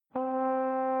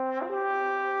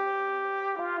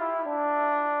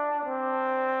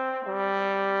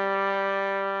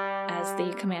as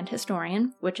the command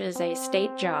historian, which is a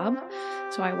state job.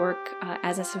 So I work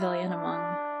as a civilian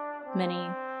among many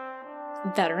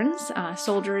veterans,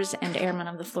 soldiers, and airmen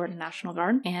of the Florida National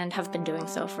Guard, and have been doing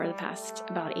so for the past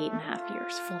about 8.5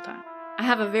 years full-time. I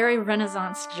have a very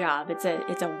Renaissance job. It's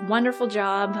a wonderful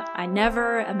job. I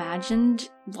never imagined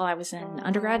while I was in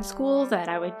undergrad school that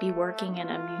I would be working in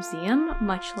a museum,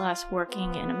 much less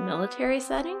working in a military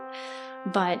setting.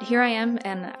 But here I am,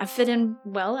 and I fit in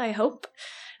well, I hope.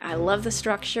 I love the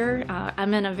structure.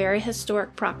 I'm in a very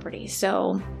historic property,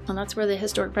 so that's where the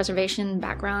historic preservation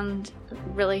background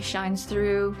really shines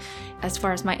through as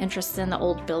far as my interest in the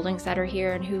old buildings that are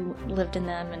here and who lived in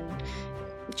them and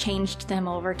changed them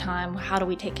over time. How do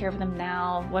we take care of them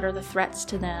now? What are the threats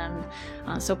to them?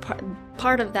 So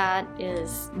part of that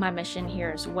is my mission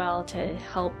here as well, to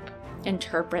help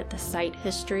interpret the site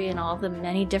history and all the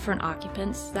many different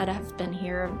occupants that have been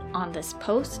here on this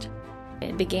post.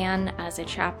 It began as a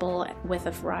chapel with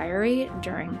a friary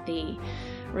during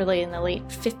in the late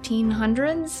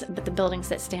 1500s, but the buildings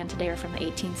that stand today are from the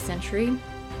 18th century.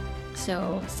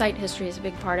 So site history is a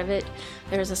big part of it.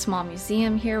 There's a small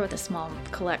museum here with a small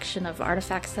collection of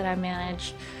artifacts that I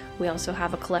manage. We also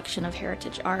have a collection of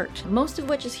heritage art, most of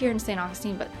which is here in St.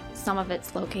 Augustine, but some of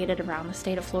it's located around the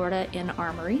state of Florida in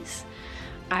armories.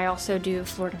 I also do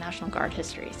Florida National Guard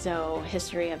history, so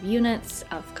history of units,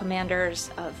 of commanders,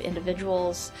 of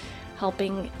individuals,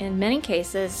 helping, in many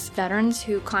cases, veterans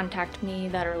who contact me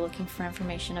that are looking for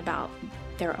information about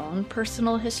their own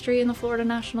personal history in the Florida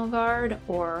National Guard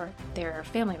or their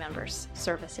family members'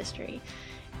 service history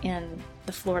in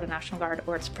the Florida National Guard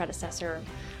or its predecessor.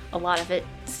 A lot of it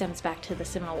stems back to the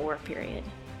Seminole War period.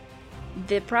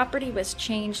 The property was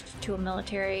changed to a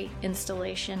military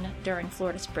installation during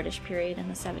Florida's British period in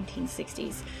the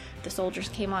 1760s. The soldiers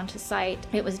came onto site.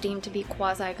 It was deemed to be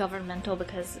quasi-governmental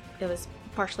because it was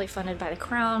partially funded by the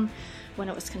Crown when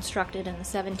it was constructed in the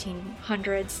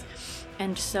 1700s.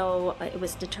 And so it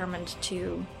was determined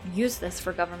to use this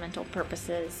for governmental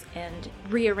purposes and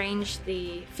rearrange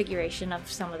the figuration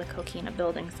of some of the coquina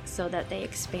buildings so that they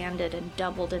expanded and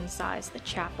doubled in size the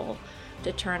chapel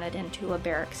to turn it into a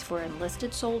barracks for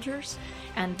enlisted soldiers.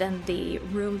 And then the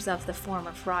rooms of the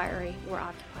former friary were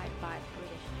occupied by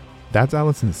British. That's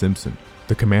Allison Simpson,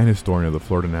 the command historian of the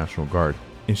Florida National Guard,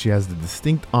 and she has the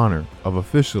distinct honor of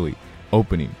officially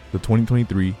opening the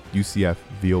 2023 UCF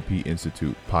VLP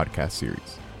Institute podcast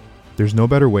series. There's no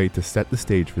better way to set the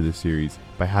stage for this series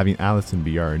by having Allison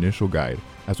be our initial guide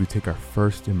as we take our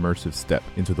first immersive step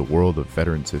into the world of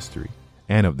veterans history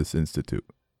and of this institute.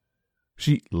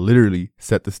 She literally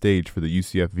set the stage for the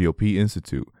UCF VLP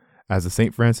Institute, as the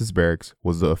St. Francis Barracks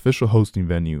was the official hosting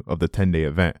venue of the 10-day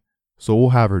event, so we'll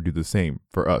have her do the same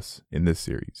for us in this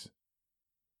series.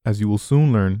 As you will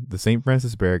soon learn, the St.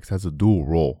 Francis Barracks has a dual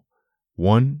role.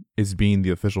 One is being the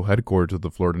official headquarters of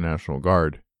the Florida National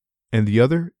Guard, and the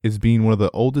other is being one of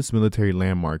the oldest military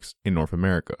landmarks in North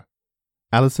America.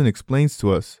 Allison explains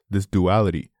to us this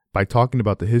duality by talking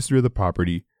about the history of the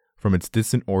property from its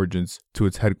distant origins to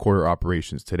its headquarter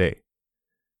operations today.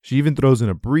 She even throws in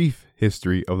a brief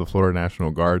history of the Florida National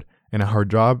Guard and how her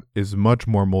job is much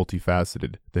more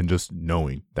multifaceted than just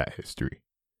knowing that history.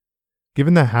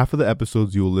 Given that half of the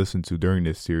episodes you will listen to during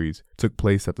this series took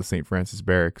place at the St. Francis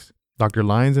Barracks, Dr.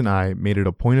 Lyons and I made it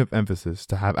a point of emphasis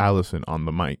to have Allison on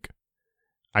the mic.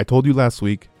 I told you last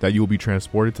week that you will be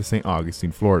transported to St.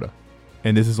 Augustine, Florida,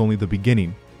 and this is only the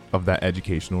beginning of that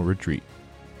educational retreat.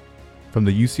 From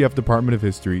the UCF Department of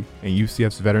History and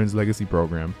UCF's Veterans Legacy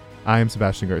Program, I am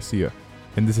Sebastian Garcia,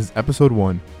 and this is episode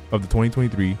 1 of the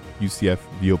 2023 UCF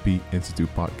VLP Institute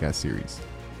podcast series.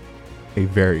 A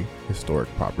very historic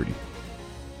property.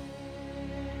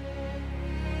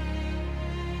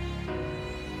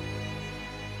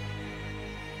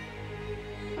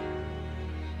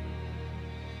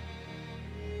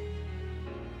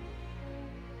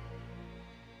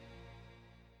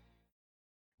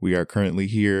 We are currently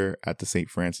here at the St.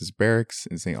 Francis Barracks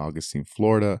in St. Augustine,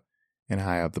 Florida, and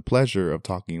I have the pleasure of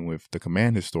talking with the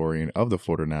command historian of the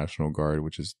Florida National Guard,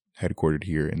 which is headquartered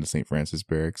here in the St. Francis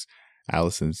Barracks,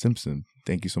 Allison Simpson.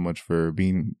 Thank you so much for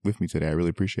being with me today. I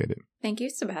really appreciate it. Thank you,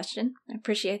 Sebastian. I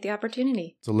appreciate the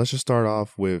opportunity. So let's just start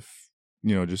off with,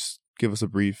 just give us a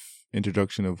brief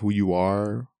introduction of who you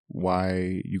are,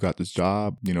 why you got this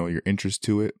job, your interest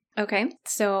to it. Okay,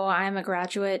 so I'm a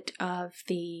graduate of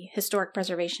the Historic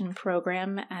Preservation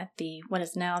Program at what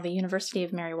is now the University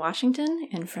of Mary Washington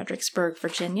in Fredericksburg,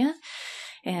 Virginia.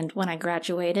 And when I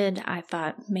graduated, I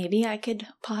thought maybe I could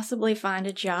possibly find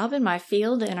a job in my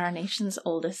field in our nation's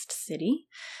oldest city.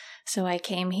 So I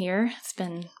came here. It's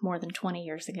been more than 20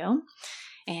 years ago.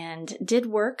 and did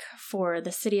work for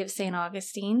the city of St.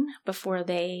 Augustine before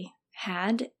they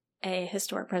had a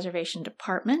historic preservation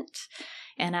department.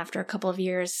 And after a couple of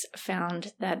years,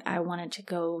 found that I wanted to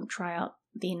go try out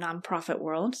the nonprofit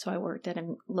world. So I worked at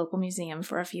a local museum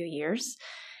for a few years.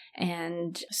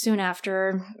 And soon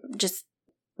after, just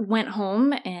went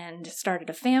home and started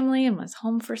a family and was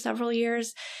home for several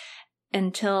years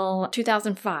until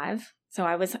 2005. So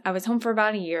I was home for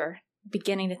about a year,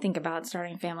 beginning to think about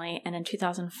starting a family. And in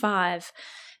 2005,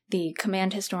 the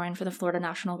command historian for the Florida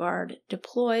National Guard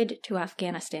deployed to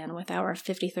Afghanistan with our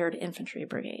 53rd Infantry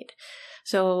Brigade.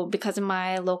 So because of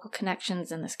my local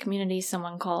connections in this community,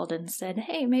 someone called and said,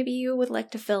 hey, maybe you would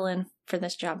like to fill in for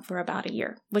this job for about a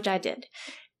year, which I did.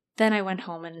 Then I went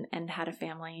home and had a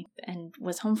family and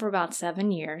was home for about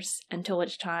 7 years, until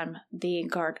which time the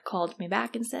Guard called me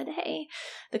back and said, hey,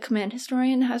 the command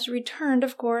historian has returned,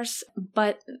 of course,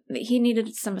 but he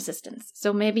needed some assistance.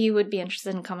 So maybe you would be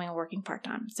interested in coming and working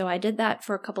part-time. So I did that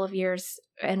for a couple of years.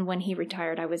 And when he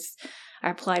retired, I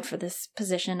applied for this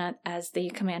position as the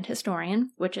command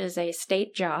historian, which is a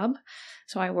state job.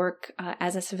 So I work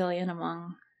as a civilian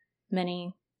among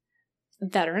many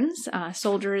veterans,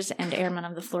 soldiers, and airmen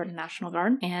of the Florida National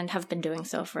Guard, and have been doing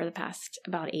so for the past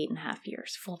about 8.5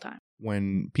 years full-time.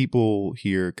 When people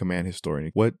hear command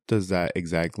historian, what does that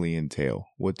exactly entail?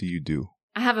 What do you do?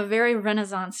 I have a very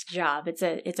Renaissance job. It's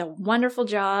a wonderful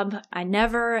job. I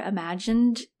never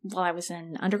imagined while I was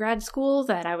in undergrad school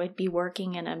that I would be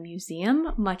working in a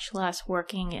museum, much less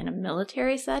working in a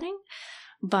military setting.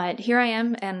 But here I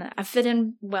am, and I fit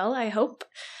in well, I hope.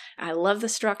 I love the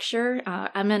structure.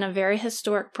 I'm in a very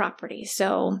historic property,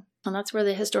 and that's where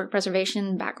the historic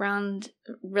preservation background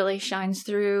really shines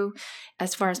through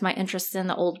as far as my interest in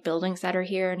the old buildings that are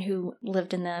here and who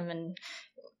lived in them and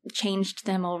changed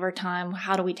them over time.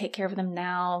 How do we take care of them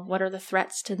now? What are the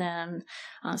threats to them?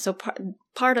 So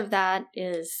part of that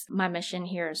is my mission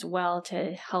here as well,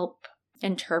 to help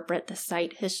interpret the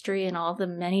site history and all the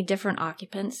many different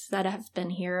occupants that have been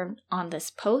here on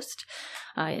this post.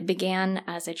 It began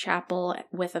as a chapel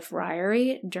with a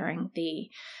friary in the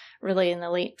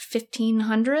late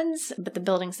 1500s, but the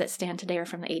buildings that stand today are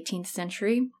from the 18th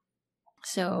century.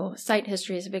 So site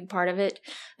history is a big part of it.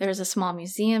 There's a small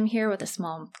museum here with a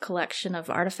small collection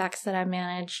of artifacts that I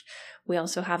manage. We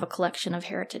also have a collection of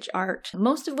heritage art,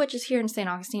 most of which is here in St.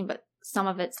 Augustine, but some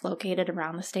of it's located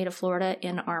around the state of Florida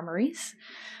in armories.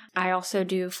 I also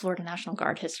do Florida National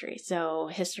Guard history, so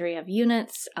history of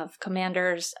units, of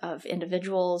commanders, of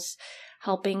individuals,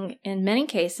 helping, in many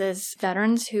cases,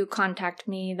 veterans who contact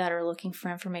me that are looking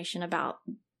for information about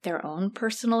their own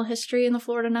personal history in the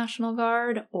Florida National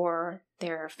Guard or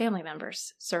their family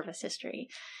members' service history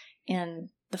in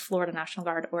the Florida National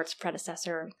Guard or its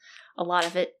predecessor. A lot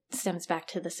of it stems back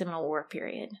to the Seminole War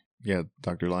period. Yeah,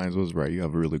 Dr. Lyons was right. You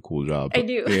have a really cool job. I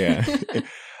do. Yeah.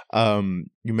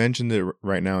 You mentioned it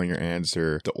right now in your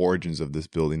answer, the origins of this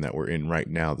building that we're in right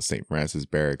now, the St. Francis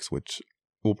Barracks, which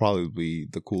will probably be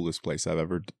the coolest place I've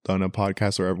ever done a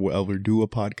podcast or ever will ever do a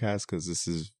podcast, because this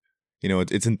is,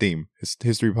 it's in theme. It's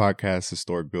history podcast,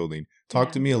 historic building.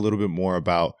 Talk to me a little bit more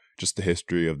about just the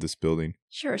history of this building.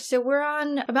 Sure. So we're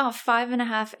on about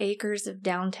 5.5 acres of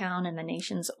downtown in the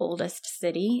nation's oldest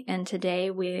city, and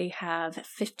today we have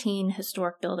 15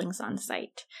 historic buildings on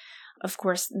site. Of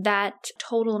course, that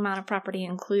total amount of property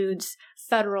includes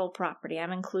federal property.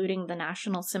 I'm including the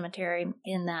National Cemetery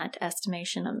in that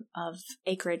estimation of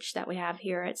acreage that we have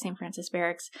here at St. Francis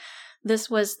Barracks.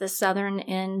 This was the southern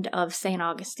end of St.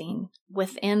 Augustine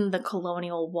within the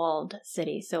colonial walled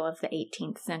city, so of the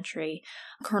 18th century.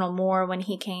 Colonel Moore, when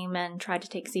he came and tried to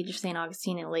take siege of St.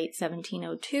 Augustine in late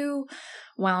 1702,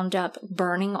 wound up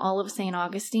burning all of St.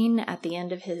 Augustine at the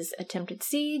end of his attempted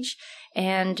siege,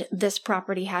 and this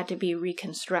property had to be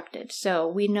reconstructed. So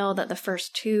we know that the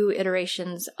first two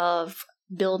iterations of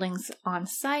buildings on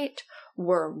site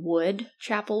were wood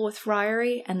chapel with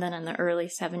friary, and then in the early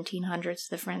 1700s,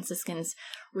 the Franciscans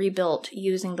rebuilt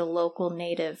using the local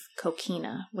native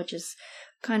coquina, which is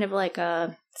kind of like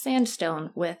a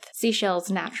sandstone with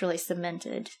seashells naturally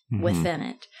cemented within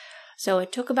it. So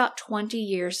it took about 20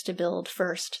 years to build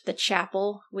first the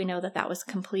chapel. We know that was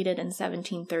completed in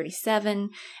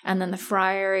 1737, and then the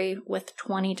friary with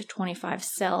 20 to 25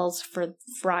 cells for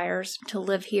friars to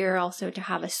live here, also to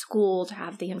have a school, to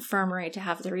have the infirmary, to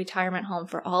have the retirement home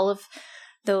for all of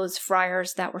those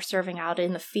friars that were serving out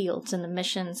in the fields and the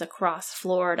missions across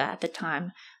Florida at the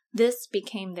time. This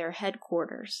became their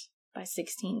headquarters by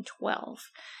 1612.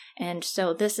 And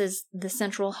so this is the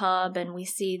central hub, and we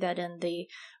see that in the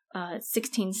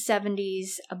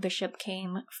 1670s, a bishop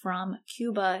came from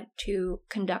Cuba to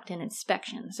conduct an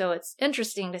inspection. So it's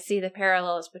interesting to see the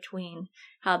parallels between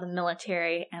how the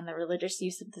military and the religious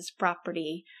use of this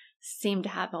property seem to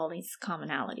have all these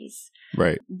commonalities.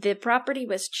 Right. The property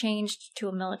was changed to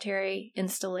a military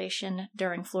installation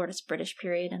during Florida's British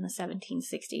period in the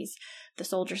 1760s. The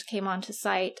soldiers came onto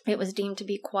site. It was deemed to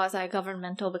be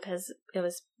quasi-governmental because it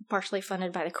was partially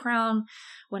funded by the crown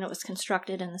when it was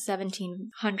constructed in the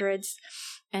 1700s.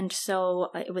 And so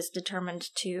it was determined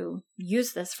to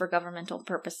use this for governmental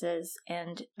purposes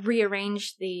and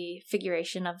rearrange the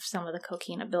figuration of some of the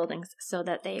coquina buildings so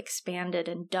that they expanded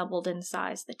and doubled in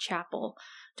size the chapel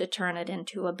to turn it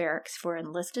into a barracks for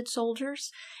enlisted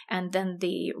soldiers. And then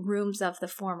the rooms of the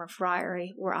former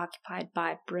friary were occupied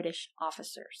by British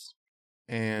officers.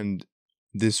 And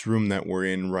this room that we're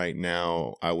in right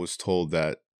now, I was told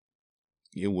that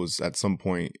it was at some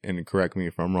point, and correct me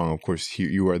if I'm wrong, of course,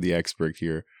 you are the expert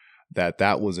here,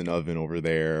 that was an oven over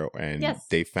there, and Yes.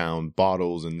 They found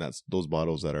bottles, and that's those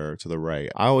bottles that are to the right.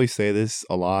 I always say this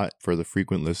a lot for the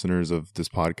frequent listeners of this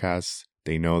podcast.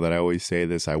 They know that I always say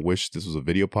this. I wish this was a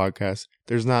video podcast.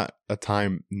 There's not a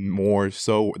time more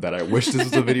so that I wish this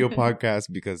was a video podcast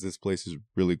because this place is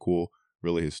really cool,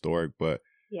 really historic. But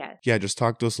yeah, just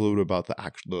talk to us a little bit about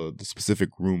the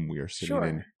specific room we are sitting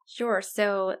in. Sure.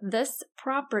 So this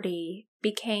property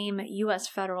became U.S.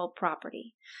 federal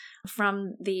property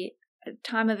from the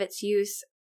time of its use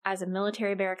as a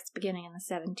military barracks beginning in the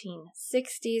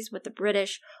 1760s with the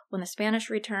British. When the Spanish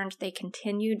returned, they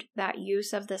continued that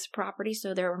use of this property.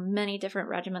 So there were many different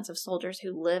regiments of soldiers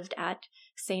who lived at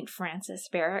St. Francis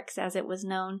Barracks, as it was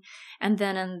known. And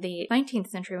then in the 19th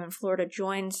century, when Florida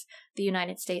joins the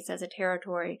United States as a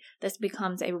territory, this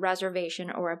becomes a reservation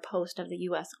or a post of the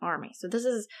U.S. Army. So this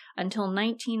is until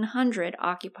 1900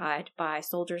 occupied by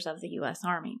soldiers of the U.S.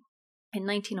 Army. In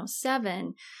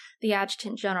 1907, the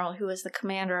Adjutant General, who was the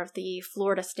commander of the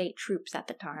Florida State Troops at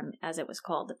the time, as it was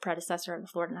called, the predecessor of the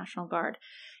Florida National Guard,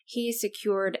 he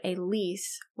secured a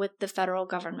lease with the federal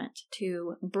government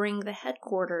to bring the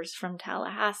headquarters from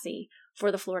Tallahassee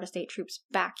for the Florida State Troops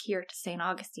back here to St.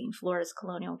 Augustine, Florida's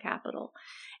colonial capital.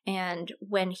 And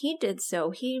when he did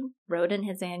so, he wrote in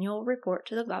his annual report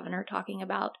to the governor talking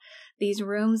about these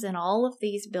rooms and all of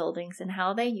these buildings and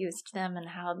how they used them and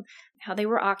how they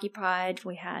were occupied.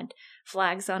 We had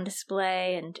flags on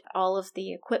display and all of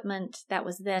the equipment that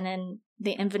was then in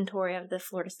the inventory of the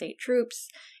Florida State Troops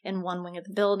in one wing of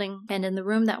the building. And in the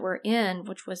room that we're in,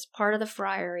 which was part of the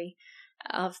friary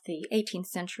of the 18th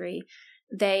century,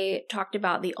 they talked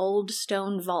about the old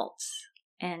stone vaults.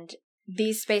 And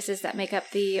these spaces that make up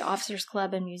the Officers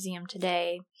Club and Museum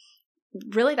today,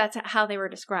 really that's how they were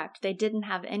described. They didn't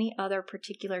have any other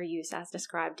particular use as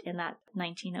described in that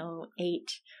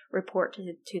 1908 report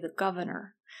to the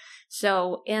governor.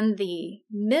 So in the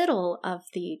middle of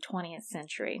the 20th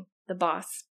century, the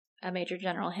boss, Major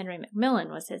General Henry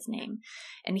McMillan was his name,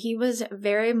 and he was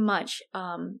very much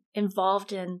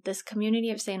involved in this community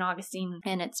of St. Augustine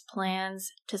and its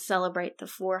plans to celebrate the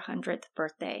 400th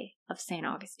birthday of St.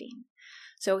 Augustine.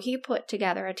 So he put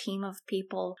together a team of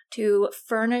people to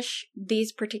furnish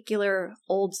these particular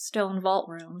old stone vault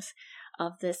rooms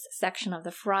of this section of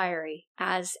the friary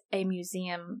as a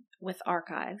museum with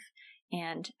archive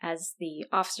and as the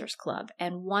Officers Club.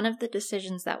 And one of the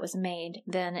decisions that was made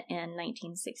then in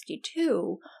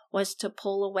 1962 was to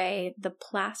pull away the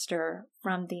plaster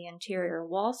from the interior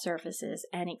wall surfaces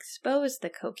and expose the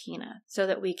coquina so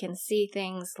that we can see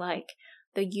things like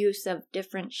the use of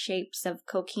different shapes of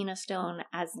coquina stone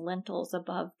as lintels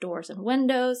above doors and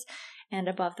windows, and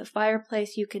above the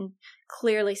fireplace you can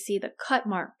clearly see the cut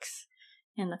marks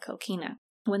in the coquina.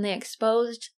 When they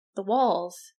exposed the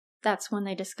walls, that's when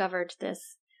they discovered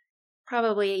this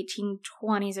probably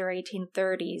 1820s or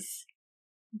 1830s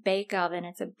bake oven.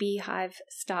 It's a beehive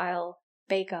style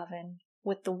bake oven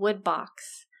with the wood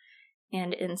box,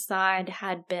 and inside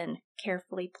had been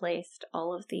carefully placed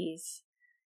all of these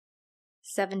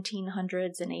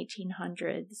 1700s and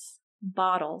 1800s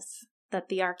bottles that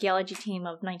the archaeology team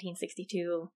of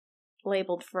 1962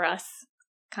 labeled for us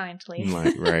kindly.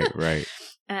 Right.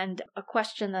 And a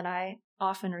question that I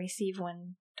often receive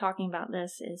when talking about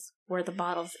this is, were the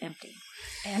bottles empty?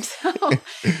 And so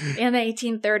in the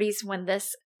 1830s, when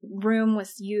this room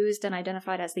was used and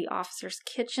identified as the officer's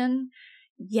kitchen,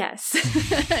 yes,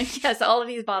 yes, all of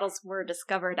these bottles were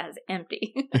discovered as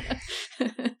empty.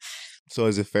 So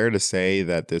is it fair to say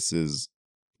that this is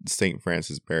St.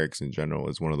 Francis Barracks in general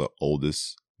is one of the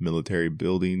oldest military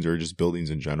buildings or just buildings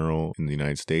in general in the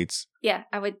United States? Yeah,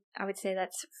 I would say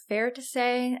that's fair to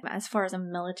say. As far as a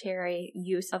military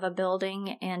use of a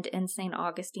building, and in St.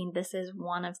 Augustine, this is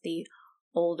one of the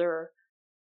older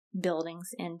buildings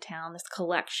in town, this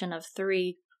collection of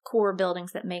 3 core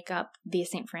buildings that make up the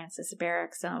St. Francis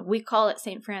Barracks. We call it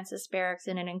St. Francis Barracks,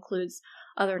 and it includes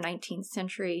other 19th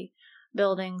century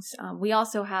buildings. We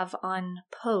also have on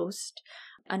post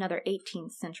another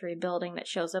 18th century building that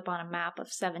shows up on a map of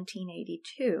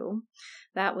 1782.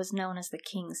 That was known as the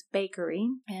King's Bakery,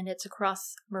 and it's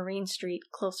across Marine Street,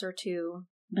 closer to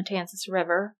Matanzas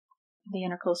River, the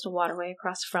intercoastal waterway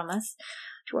across from us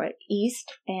to our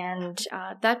east. And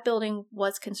that building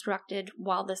was constructed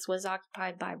while this was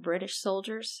occupied by British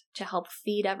soldiers to help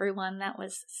feed everyone that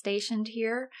was stationed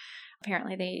here.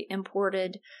 Apparently they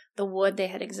imported the wood. They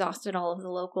had exhausted all of the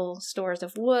local stores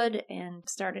of wood and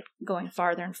started going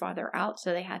farther and farther out,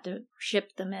 so they had to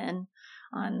ship them in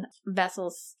on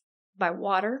vessels by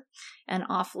water and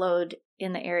offload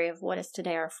in the area of what is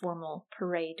today our formal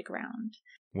parade ground.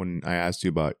 When I asked you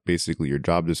about basically your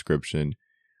job description,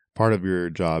 part of your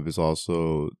job is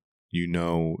also,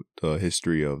 the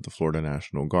history of the Florida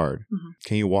National Guard. Mm-hmm.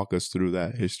 Can you walk us through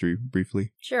that history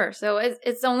briefly? Sure. So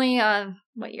it's only,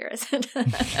 what year is it?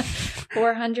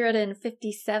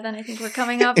 457. I think we're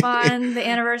coming up on the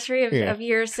anniversary of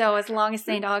years. So as long as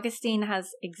St. Augustine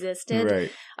has existed,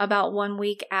 right. About 1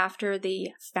 week after the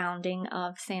founding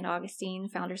of St. Augustine,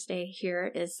 Founders Day here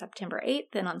is September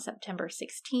 8th. And on September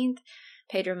 16th,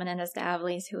 Pedro Menendez de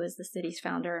Aviles, who is the city's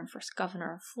founder and first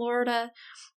governor of Florida,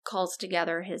 calls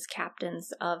together his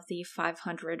captains of the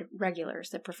 500 regulars,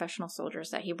 the professional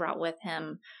soldiers that he brought with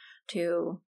him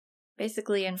to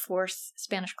basically enforce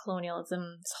Spanish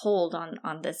colonialism's hold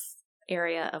on this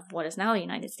area of what is now the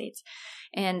United States.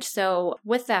 And so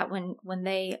with that, when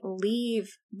they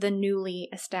leave the newly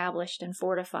established and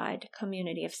fortified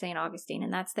community of St. Augustine,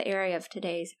 and that's the area of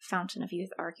today's Fountain of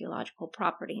Youth archaeological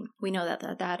property, we know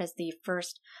that is the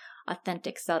first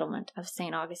authentic settlement of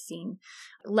St. Augustine.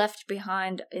 Left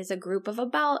behind is a group of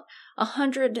about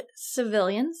 100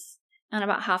 civilians, and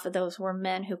about half of those were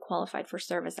men who qualified for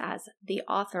service as the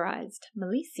authorized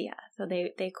militia. So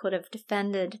they could have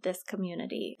defended this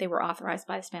community. They were authorized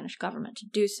by the Spanish government to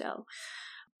do so.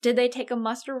 Did they take a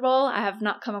muster roll? I have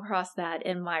not come across that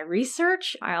in my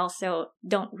research. I also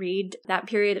don't read that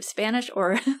period of Spanish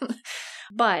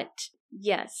but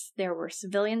yes, there were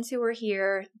civilians who were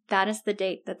here. That is the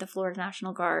date that the Florida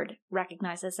National Guard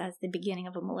recognizes as the beginning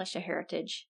of a militia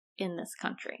heritage in this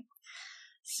country.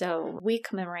 So we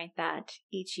commemorate that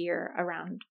each year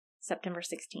around September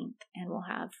 16th, and we'll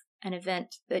have an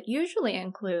event that usually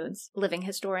includes living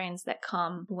historians that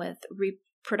come with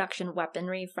reproduction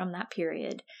weaponry from that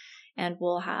period, and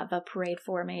we'll have a parade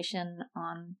formation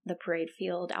on the parade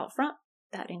field out front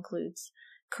that includes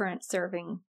current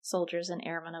serving soldiers and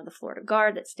airmen of the Florida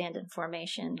Guard that stand in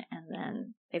formation, and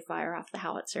then they fire off the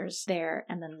howitzers there,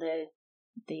 and then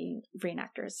the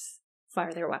reenactors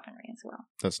fire their weaponry as well.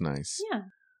 That's nice. Yeah.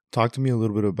 Talk to me a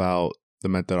little bit about the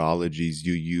methodologies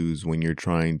you use when you're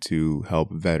trying to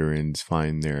help veterans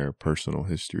find their personal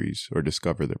histories or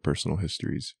discover their personal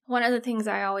histories. One of the things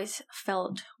I always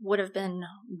felt would have been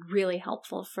really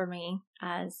helpful for me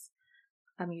as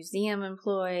a museum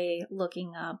employee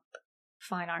looking up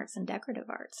fine arts and decorative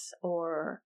arts,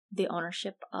 or the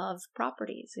ownership of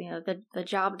properties. The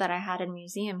job that I had in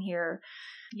museum here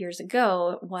years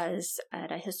ago was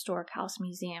at a historic house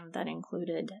museum that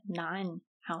included 9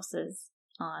 houses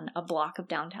on a block of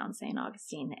downtown St.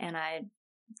 Augustine, and I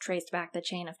traced back the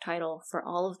chain of title for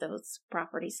all of those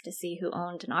properties to see who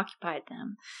owned and occupied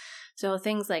them. So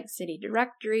things like city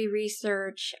directory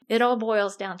research, it all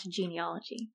boils down to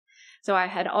genealogy. So I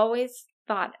had always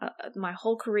thought my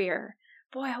whole career,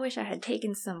 boy, I wish I had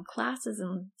taken some classes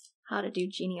in how to do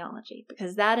genealogy,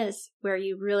 because that is where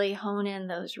you really hone in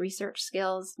those research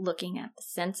skills. Looking at the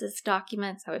census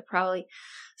documents, I would probably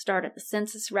start at the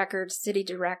census records, city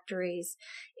directories,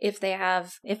 if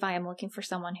I am looking for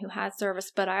someone who has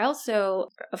service. But I also,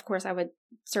 of course, I would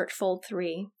search Fold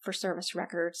 3 for service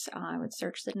records. I would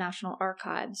search the National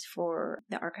Archives for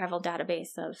the archival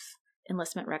database of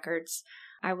enlistment records.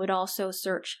 I would also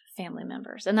search family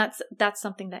members. And that's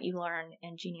something that you learn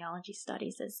in genealogy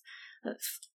studies, is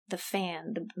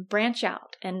the branch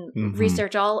out and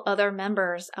research all other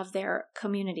members of their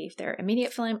community, if they're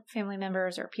immediate family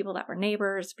members or people that were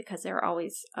neighbors, because there are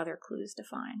always other clues to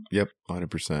find. Yep,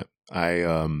 100%.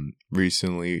 I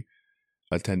recently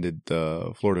attended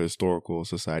the Florida Historical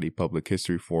Society Public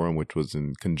History Forum, which was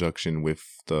in conjunction with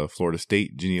the Florida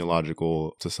State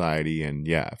Genealogical Society. And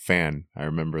yeah, FAN. I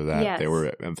remember that. Yes. They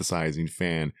were emphasizing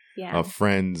FAN. Yeah.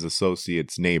 Friends,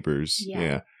 associates, neighbors.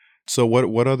 Yeah. So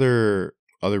what other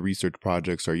research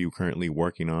projects are you currently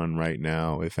working on right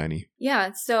now, if any?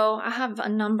 Yeah, so I have a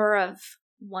number of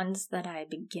ones that I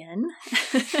begin,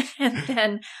 and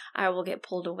then I will get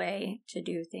pulled away to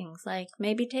do things like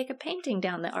maybe take a painting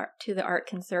down to the art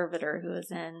conservator who is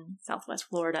in Southwest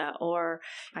Florida, or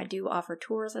I do offer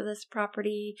tours of this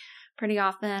property pretty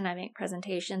often. I make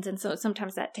presentations, and so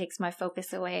sometimes that takes my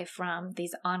focus away from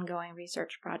these ongoing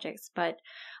research projects. But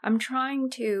I'm trying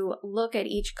to look at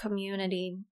each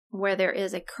community where there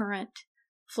is a current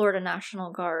Florida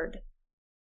National Guard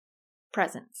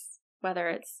presence, whether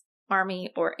it's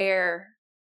Army or Air,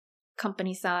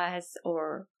 company size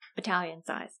or battalion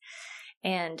size,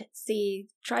 and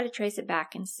try to trace it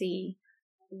back and see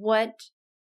what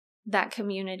that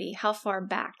community, how far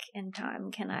back in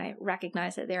time can I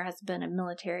recognize that there has been a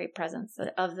military presence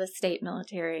of the state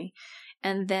military,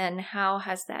 and then how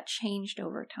has that changed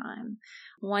over time.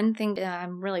 One thing that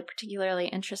I'm really particularly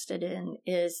interested in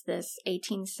is this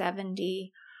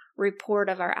 1870 report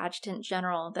of our adjutant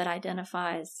general that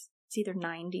identifies it's either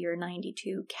 90 or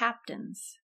 92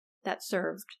 captains that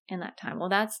served in that time. Well,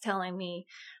 that's telling me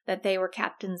that they were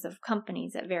captains of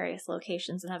companies at various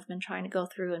locations, and I've been trying to go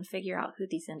through and figure out who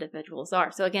these individuals are.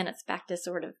 So again, it's back to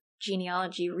sort of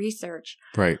genealogy research,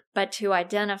 right? But to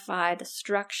identify the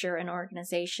structure and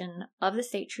organization of the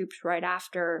state troops right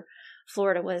after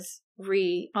Florida was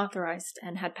reauthorized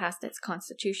and had passed its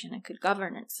constitution and could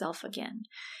govern itself again.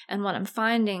 And what I'm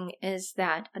finding is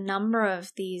that a number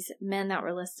of these men that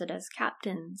were listed as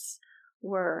captains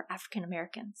were African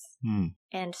Americans.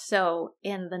 And so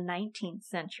in the 19th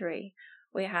century,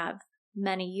 we have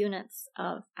many units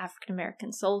of African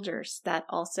American soldiers that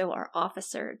also are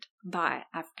officered by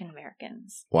African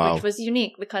Americans. Wow. Which was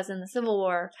unique because in the Civil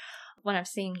War, what I'm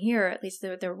seeing here, at least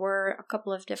there were a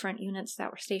couple of different units that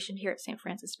were stationed here at St.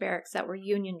 Francis Barracks that were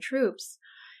Union troops,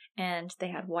 and they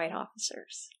had white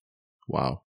officers.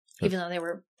 Wow. Even though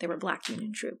they were black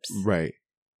Union troops. Right.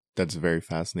 That's very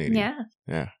fascinating.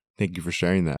 Yeah. Thank you for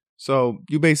sharing that. So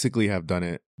you basically have done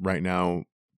it right now,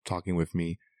 talking with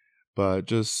me, but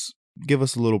just give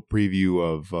us a little preview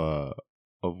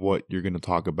of what you're going to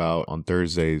talk about on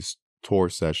Thursday's tour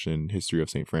session, History of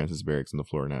St. Francis Barracks and the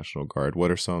Florida National Guard. What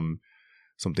are some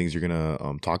things you're going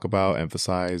to talk about,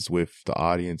 emphasize with the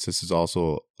audience? This is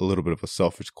also a little bit of a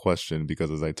selfish question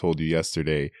because, as I told you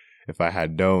yesterday, if I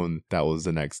had known that was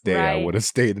the next day, right. I would have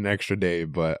stayed an extra day.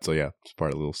 But so, yeah, it's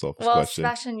part of a little selfish question. Well,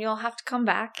 Sebastian, you'll have to come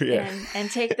back Yeah.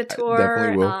 and take the tour.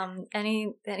 Definitely will.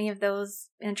 Any of those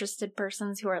interested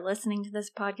persons who are listening to this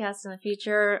podcast in the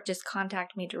future, just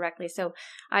contact me directly. So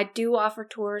I do offer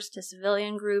tours to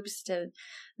civilian groups, to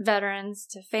veterans,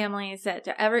 to families.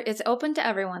 It's open to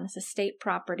everyone. This is state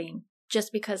property.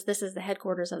 Just because this is the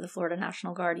headquarters of the Florida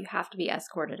National Guard, you have to be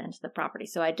escorted into the property.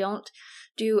 So I don't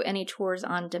do any tours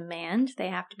on demand. They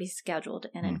have to be scheduled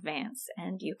in advance.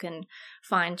 And you can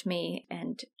find me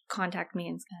and contact me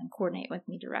and coordinate with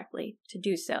me directly to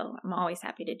do so. I'm always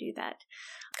happy to do that.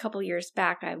 A couple years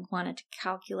back, I wanted to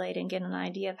calculate and get an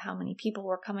idea of how many people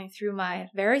were coming through my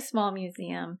very small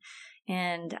museum.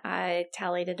 And I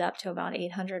tallied it up to about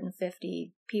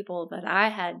 850 people that I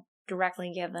had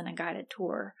directly given a guided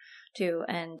tour to.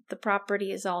 And the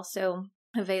property is also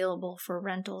available for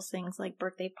rentals, things like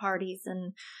birthday parties,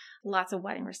 and lots of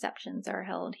wedding receptions are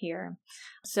held here.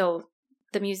 So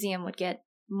the museum would get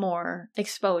more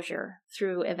exposure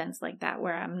through events like that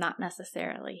where I'm not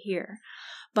necessarily here.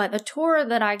 But the tour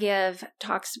that I give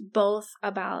talks both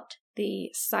about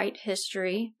the site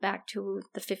history back to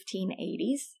the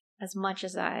 1580s, as much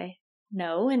as I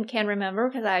know and can remember,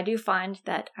 because I do find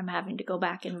that I'm having to go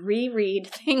back and reread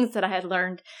things that I had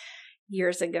learned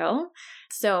years ago.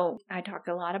 So I talk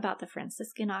a lot about the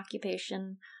Franciscan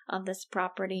occupation of this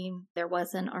property. There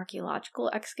was an archaeological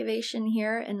excavation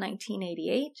here in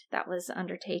 1988 that was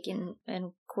undertaken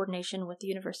in coordination with the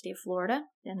University of Florida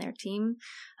and their team.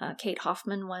 Kate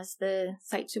Hoffman was the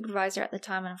site supervisor at the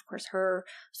time, and of course her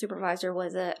supervisor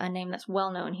was a name that's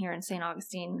well known here in St.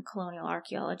 Augustine colonial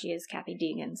archaeology is Kathy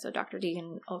Deegan. So Dr.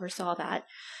 Deegan oversaw that,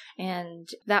 and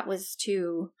that was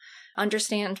to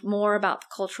understand more about the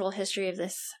cultural history of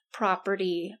this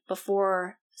property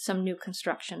before some new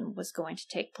construction was going to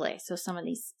take place. So some of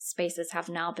these spaces have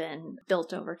now been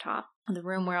built over top. The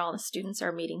room where all the students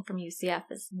are meeting from UCF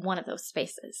is one of those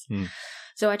spaces.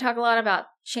 So I talk a lot about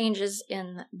changes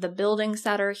in the buildings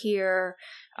that are here,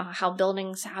 how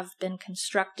buildings have been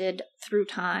constructed through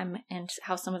time, and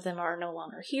how some of them are no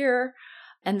longer here.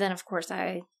 And then, of course,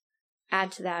 I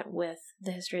add to that with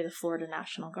the history of the Florida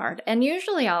National Guard. And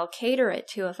usually I'll cater it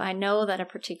to if I know that a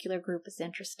particular group is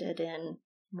interested in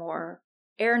more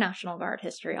Air National Guard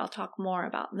history, I'll talk more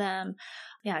about them.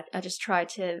 Yeah, I just try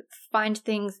to find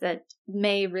things that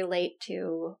may relate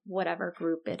to whatever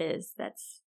group it is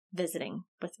that's visiting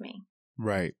with me.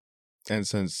 Right. And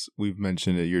since we've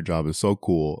mentioned that your job is so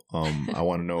cool, I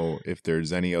want to know if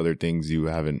there's any other things you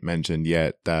haven't mentioned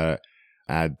yet that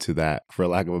add to that, for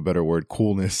lack of a better word,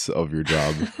 coolness of your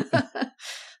job.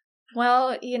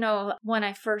 Well, when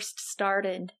I first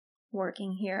started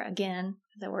working here again,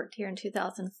 I worked here in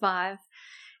 2005,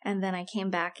 and then I came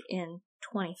back in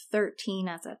 2013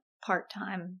 as a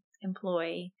part-time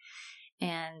employee.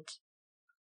 And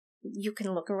you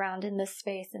can look around in this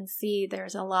space and see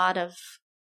there's a lot of,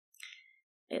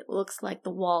 it looks like the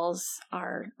walls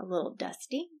are a little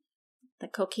dusty. The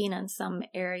coquina in some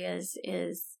areas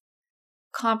is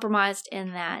compromised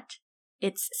in that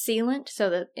it's sealant,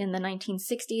 so that in the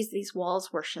 1960s, these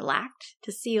walls were shellacked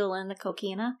to seal in the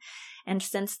coquina. And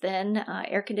since then,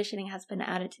 air conditioning has been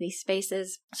added to these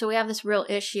spaces. So we have this real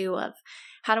issue of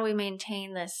how do we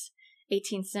maintain this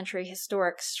 18th century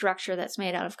historic structure that's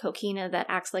made out of coquina that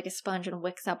acts like a sponge and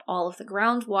wicks up all of the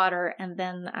groundwater. And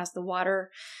then as the water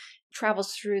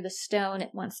travels through the stone,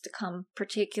 it wants to come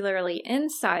particularly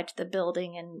inside the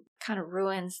building and kind of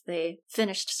ruins the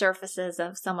finished surfaces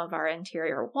of some of our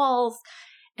interior walls.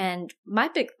 And my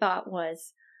big thought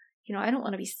was, I don't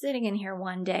want to be sitting in here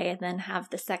one day and then have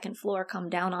the second floor come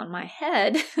down on my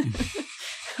head.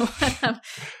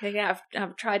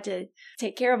 I've tried to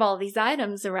take care of all these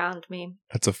items around me.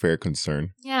 That's a fair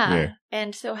concern. Yeah.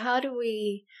 And so how do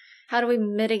we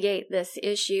mitigate this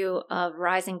issue of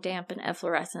rising damp and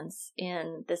efflorescence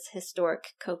in this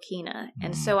historic coquina?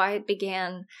 And so I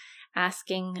began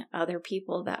asking other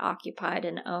people that occupied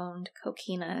and owned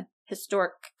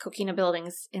historic coquina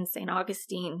buildings in St.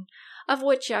 Augustine, of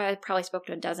which I probably spoke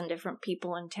to a dozen different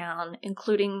people in town,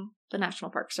 including the National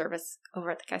Park Service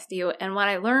over at the Castillo. And what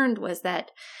I learned was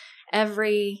that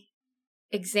every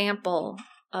example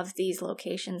of these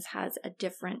locations has a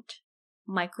different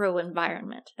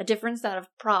microenvironment, a different set of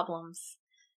problems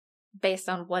based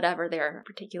on whatever their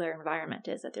particular environment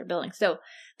is that they're building. So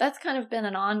that's kind of been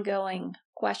an ongoing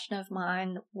question of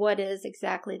mine. What is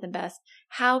exactly the best?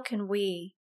 How can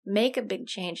we make a big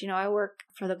change? I work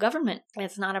for the government.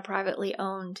 It's not a privately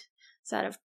owned set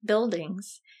of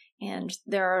buildings. And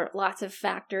there are lots of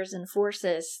factors and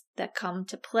forces that come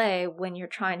to play when you're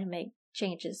trying to make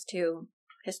changes to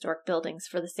historic buildings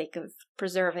for the sake of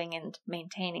preserving and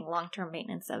maintaining long-term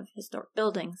maintenance of historic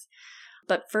buildings.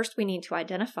 But first we need to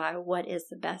identify what is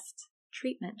the best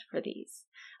treatment for these.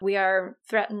 We are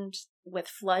threatened with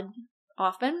flood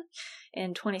often.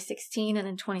 In 2016 and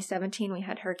in 2017, we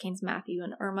had Hurricanes Matthew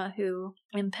and Irma who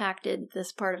impacted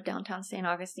this part of downtown St.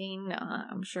 Augustine.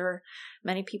 I'm sure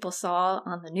many people saw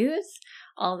on the news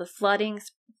all the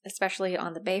floodings, especially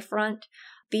on the bayfront.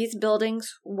 These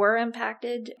buildings were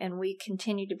impacted, and we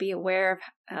continue to be aware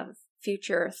of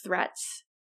future threats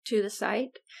to the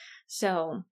site.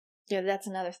 So, that's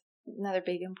another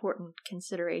big important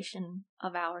consideration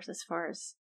of ours as far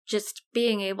as just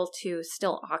being able to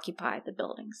still occupy the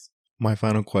buildings. My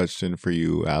final question for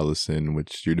you, Allison,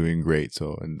 which you're doing great.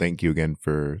 And thank you again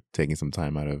for taking some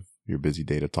time out of your busy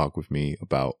day to talk with me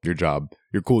about your job,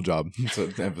 your cool job,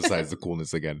 to emphasize the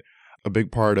coolness again. A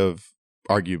big part of,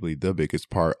 arguably the biggest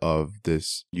part of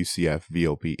this UCF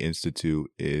VLP Institute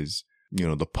is,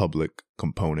 the public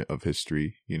component of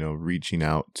history, reaching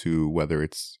out to whether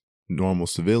it's normal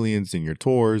civilians in your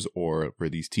tours or for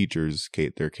these teachers,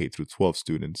 their K through 12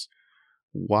 students.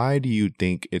 Why do you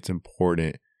think it's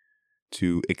important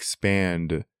to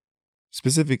expand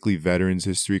specifically veterans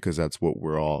history? Because that's what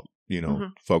we're all,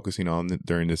 focusing on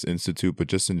during this institute. But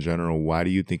just in general, why do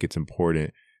you think it's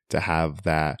important to have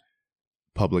that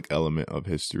public element of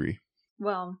history?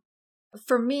 Well,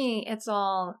 for me, it's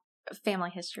all family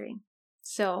history.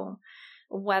 So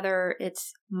whether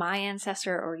it's my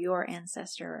ancestor or your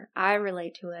ancestor, I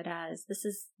relate to it as this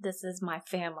is my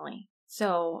family.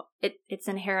 So it's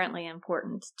inherently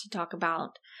important to talk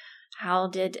about how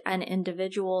did an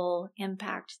individual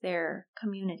impact their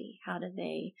community? How did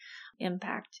they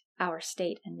impact our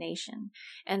state and nation?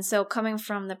 And so coming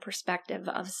from the perspective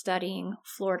of studying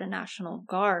Florida National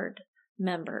Guard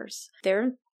members,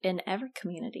 they're in every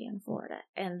community in Florida,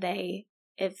 and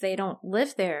if they don't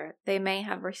live there, they may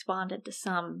have responded to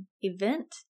some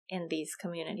event in these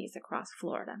communities across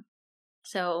Florida.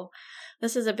 So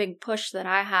this is a big push that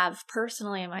I have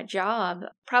personally in my job.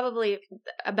 Probably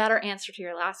a better answer to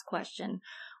your last question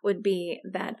would be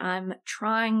that I'm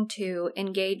trying to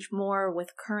engage more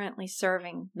with currently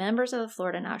serving members of the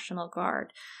Florida National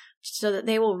Guard so that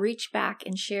they will reach back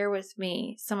and share with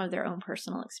me some of their own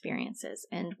personal experiences.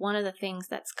 And one of the things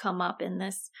that's come up in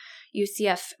this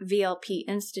UCF VLP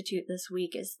Institute this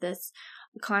week is this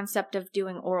concept of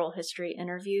doing oral history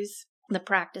interviews, the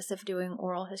practice of doing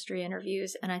oral history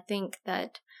interviews. And I think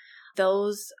that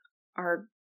those are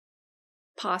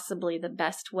possibly the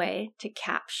best way to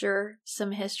capture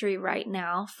some history right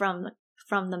now from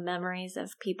the memories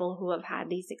of people who have had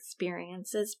these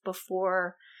experiences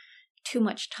before too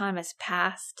much time has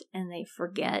passed and they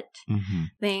forget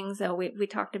things. So we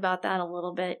talked about that a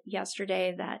little bit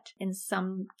yesterday, that in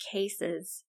some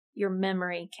cases your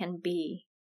memory can be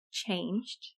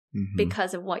changed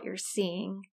because of what you're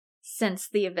seeing since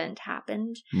the event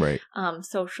happened. Right.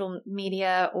 Social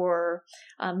media or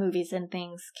movies and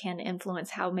things can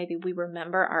influence how maybe we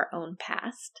remember our own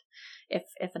past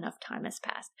if enough time has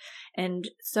passed. And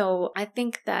so I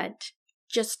think that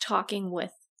just talking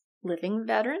with living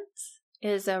veterans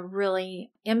is a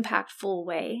really impactful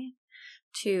way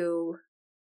to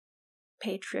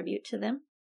pay tribute to them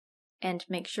and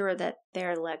make sure that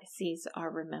their legacies are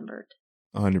remembered.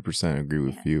 100% agree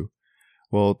with you.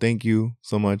 Well, thank you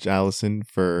so much, Allison,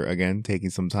 for, again, taking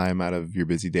some time out of your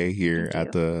busy day here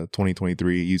at the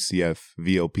 2023 UCF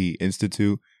VLP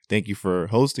Institute. Thank you for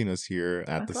hosting us here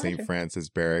at the St. Francis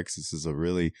Barracks. This is a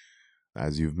really,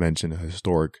 as you've mentioned, a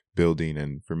historic building.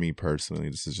 And for me personally,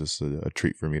 this is just a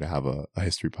treat for me to have a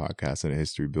history podcast and a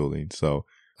history building. So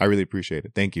I really appreciate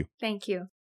it. Thank you. Thank you.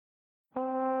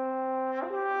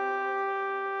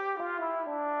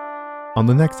 On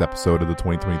the next episode of the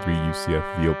 2023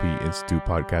 UCF VLP Institute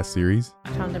podcast series,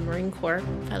 I found a Marine Corps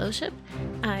fellowship.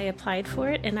 I applied for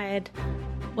it, and I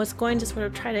was going to sort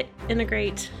of try to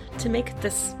integrate to make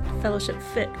this fellowship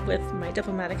fit with my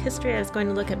diplomatic history. I was going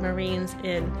to look at Marines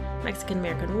in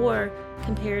Mexican-American War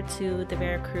compared to the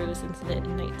Veracruz incident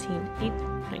in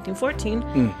 1914,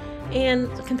 and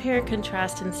compare and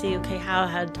contrast and see, okay, how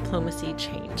had diplomacy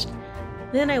changed?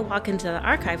 Then I walk into the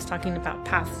archives talking about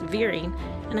paths veering,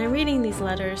 and I'm reading these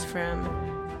letters from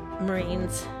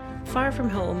Marines far from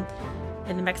home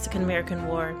in the Mexican-American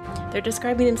War. They're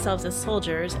describing themselves as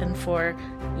soldiers, and for,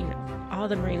 all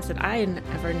the Marines that I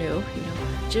ever knew,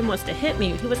 Jim wants to hit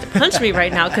me. He wants to punch me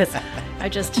right now because I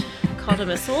just called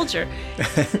him a soldier.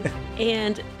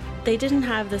 And they didn't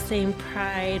have the same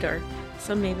pride, or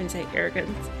some may even say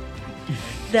arrogance,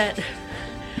 that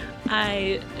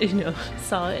I,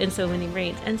 saw in so many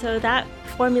Marines. And so that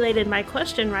formulated my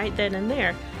question right then and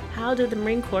there. How did the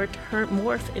Marine Corps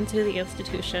morph into the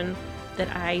institution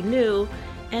that I knew?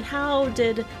 And how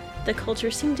did the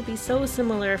culture seem to be so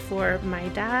similar for my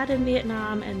dad in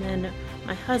Vietnam and then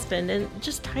my husband? And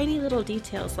just tiny little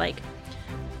details like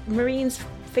Marines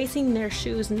facing their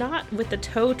shoes not with the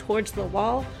toe towards the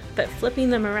wall, but flipping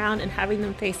them around and having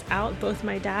them face out. Both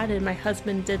my dad and my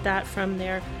husband did that from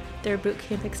their boot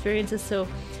camp experiences. So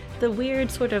the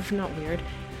weird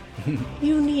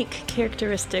unique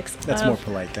characteristics. That's more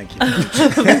polite, thank you.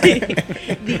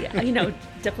 the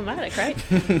diplomatic, right?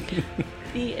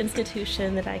 The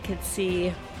institution that I could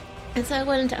see. And so I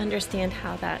wanted to understand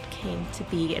how that came to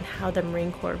be and how the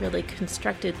Marine Corps really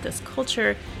constructed this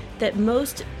culture that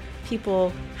most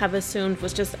people have assumed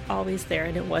was just always there,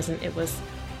 and it wasn't. It was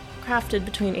crafted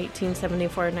between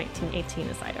 1874 and 1918,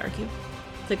 as I'd argue.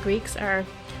 The Greeks are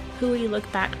who we look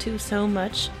back to so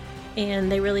much,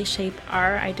 and they really shape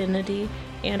our identity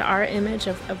and our image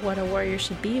of what a warrior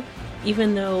should be,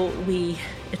 even though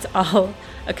it's all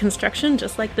a construction,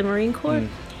 just like the Marine Corps.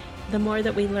 The more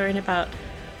that we learn about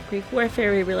Greek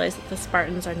warfare, we realize that the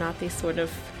Spartans are not these sort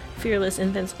of fearless,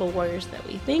 invincible warriors that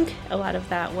we think. A lot of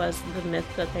that was the myth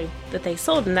that they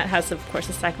sold, and that has, of course,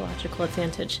 a psychological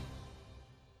advantage.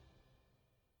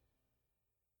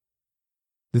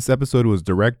 This episode was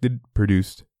directed,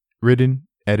 produced, written,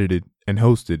 edited, and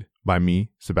hosted by me,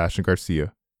 Sebastian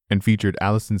Garcia, and featured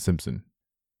Allison Simpson.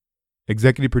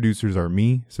 Executive producers are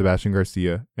me, Sebastian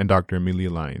Garcia, and Dr. Amelia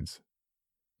Lyons.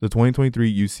 The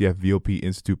 2023 UCF VLP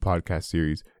Institute podcast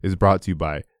series is brought to you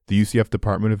by the UCF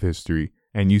Department of History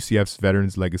and UCF's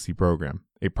Veterans Legacy Program,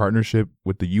 a partnership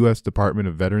with the U.S. Department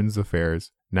of Veterans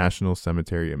Affairs National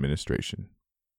Cemetery Administration.